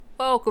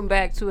Welcome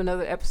back to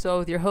another episode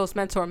with your host,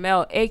 Mentor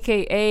Mel,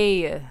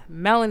 aka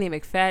Melanie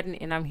McFadden,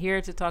 and I'm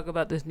here to talk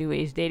about this new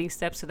age dating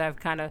steps that I've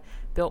kind of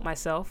built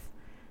myself.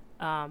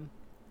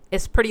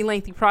 It's a pretty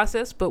lengthy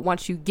process, but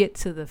once you get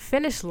to the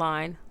finish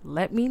line,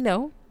 let me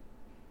know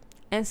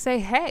and say,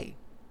 hey.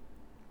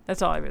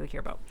 That's all I really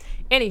care about.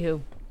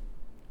 Anywho,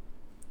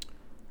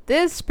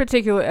 this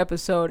particular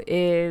episode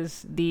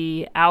is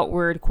the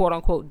outward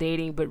quote-unquote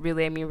dating, but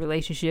really I mean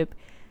relationship.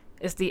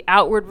 It's the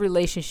outward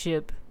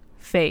relationship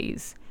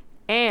phase.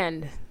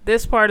 And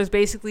this part is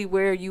basically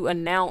where you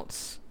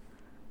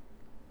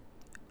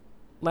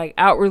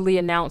outwardly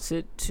announce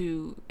it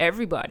to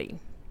everybody.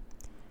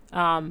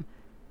 How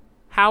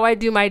I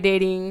do my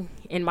dating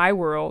in my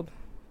world,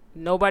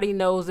 nobody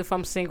knows if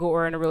I'm single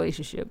or in a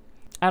relationship.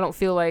 I don't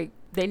feel like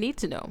they need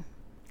to know.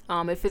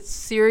 If it's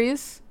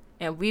serious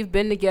and we've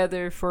been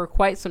together for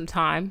quite some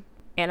time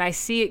and I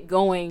see it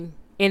going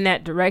in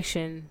that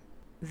direction,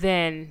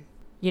 then,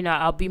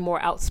 I'll be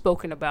more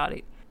outspoken about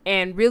it.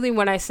 And really,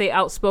 when I say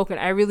outspoken,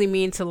 I really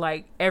mean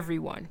to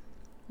everyone.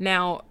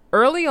 Now,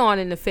 early on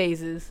in the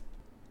phases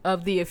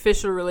of the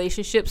official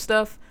relationship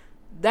stuff,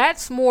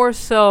 that's more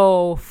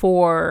so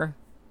for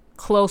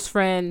close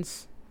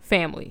friends,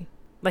 family,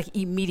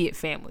 immediate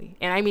family.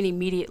 And I mean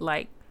immediate,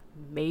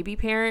 maybe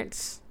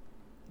parents,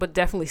 but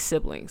definitely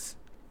siblings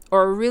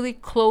or a really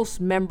close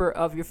member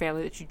of your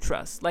family that you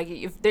trust.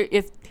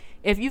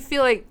 If you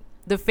feel like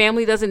the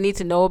family doesn't need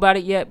to know about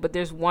it yet, but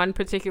there's one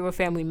particular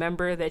family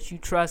member that you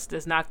trust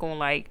that's not going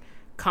to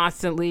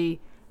constantly,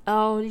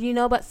 oh, you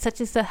know about such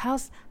and such,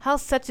 how's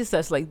such and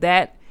such, like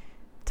that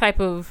type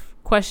of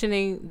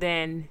questioning,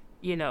 then,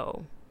 you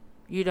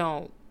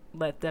don't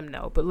let them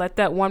know, but let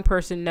that one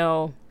person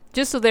know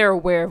just so they're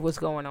aware of what's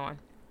going on.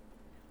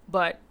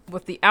 But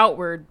with the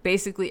outward,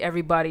 basically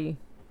everybody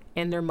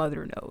and their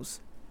mother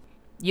knows.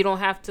 You don't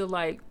have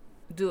to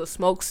do a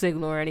smoke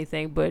signal or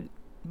anything, but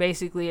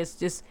basically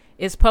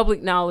it's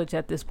public knowledge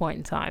at this point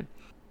in time.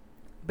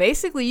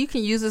 Basically, you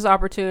can use this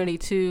opportunity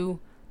to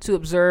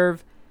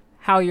observe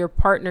how your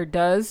partner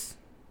does,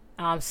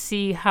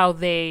 see how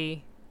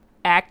they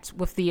act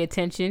with the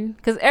attention,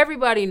 because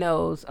everybody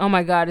knows, oh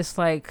my God,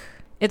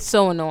 it's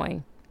so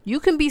annoying. You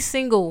can be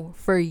single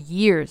for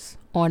years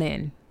on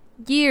end.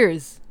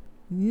 Years.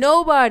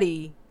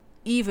 Nobody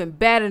even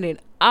batted an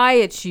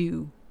eye at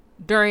you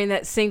during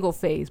that single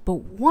phase. But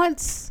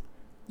once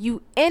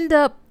you end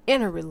up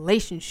in a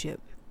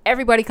relationship,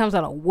 everybody comes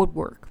out of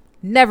woodwork.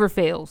 Never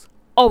fails.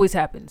 Always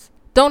happens.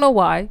 Don't know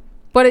why,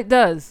 but it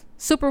does.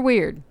 Super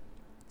weird.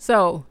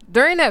 So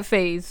during that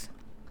phase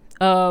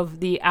of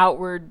the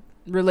outward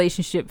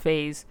relationship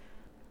phase,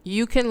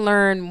 you can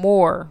learn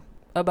more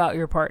about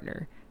your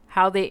partner,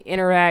 how they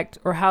interact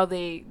or how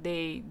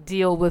they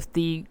deal with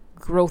the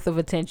growth of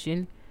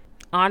attention.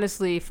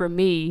 Honestly, for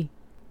me,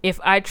 if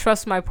I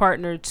trust my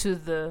partner to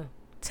the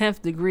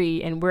 10th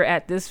degree and we're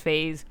at this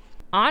phase,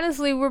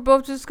 honestly, we're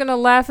both just going to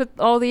laugh at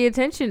all the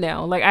attention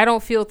now. I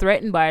don't feel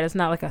threatened by it. It's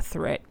not a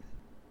threat.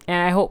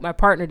 And I hope my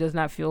partner does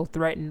not feel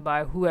threatened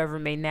by whoever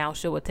may now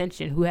show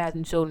attention, who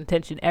hasn't shown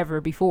attention ever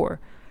before.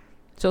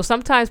 So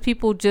sometimes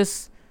people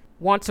just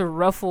want to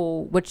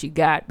ruffle what you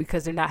got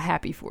because they're not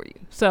happy for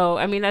you. So,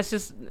 that's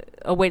just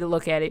a way to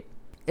look at it.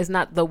 It's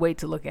not the way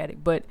to look at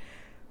it. But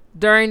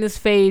during this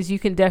phase, you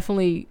can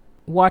definitely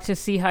watch and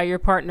see how your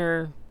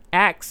partner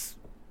acts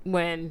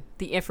when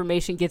the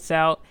information gets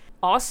out.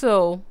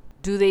 Also,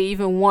 do they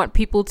even want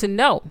people to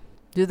know?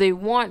 Do they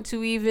want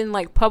to even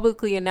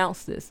publicly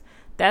announce this?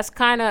 That's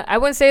kind of, I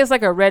wouldn't say it's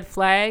a red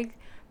flag,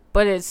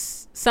 but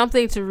it's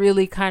something to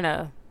really kind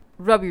of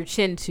rub your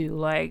chin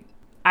to.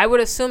 I would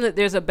assume that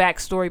there's a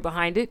backstory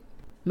behind it.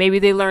 Maybe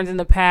they learned in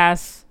the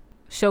past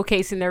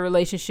showcasing their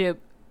relationship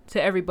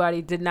to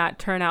everybody did not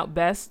turn out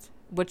best,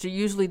 which it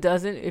usually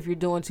doesn't if you're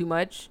doing too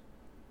much,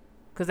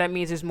 because that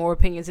means there's more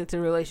opinions into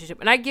the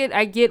relationship. And I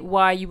get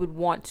why you would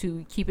want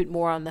to keep it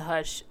more on the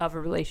hush of a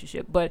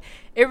relationship, but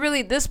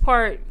this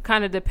part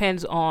kind of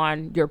depends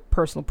on your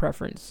personal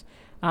preference.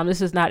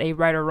 This is not a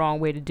right or wrong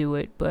way to do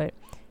it, but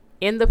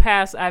in the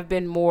past, I've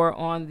been more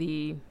on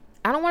the,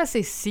 I don't want to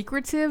say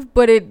secretive,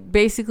 but it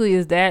basically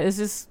is that. It's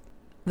just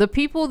the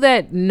people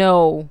that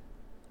know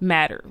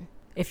matter.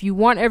 If you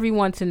want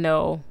everyone to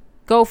know,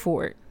 go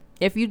for it.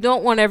 If you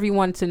don't want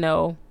everyone to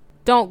know,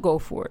 don't go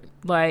for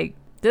it.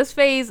 This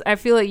phase, I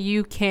feel like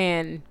you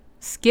can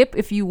skip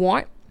if you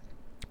want,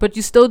 but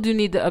you still do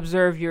need to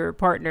observe your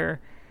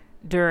partner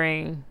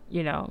during,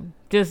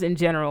 just in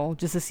general,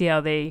 just to see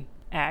how they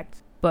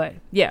act. But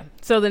yeah,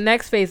 so the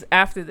next phase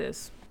after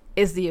this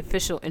is the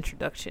official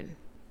introduction.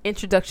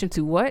 Introduction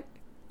to what?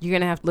 You're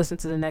going to have to listen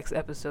to the next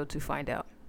episode to find out.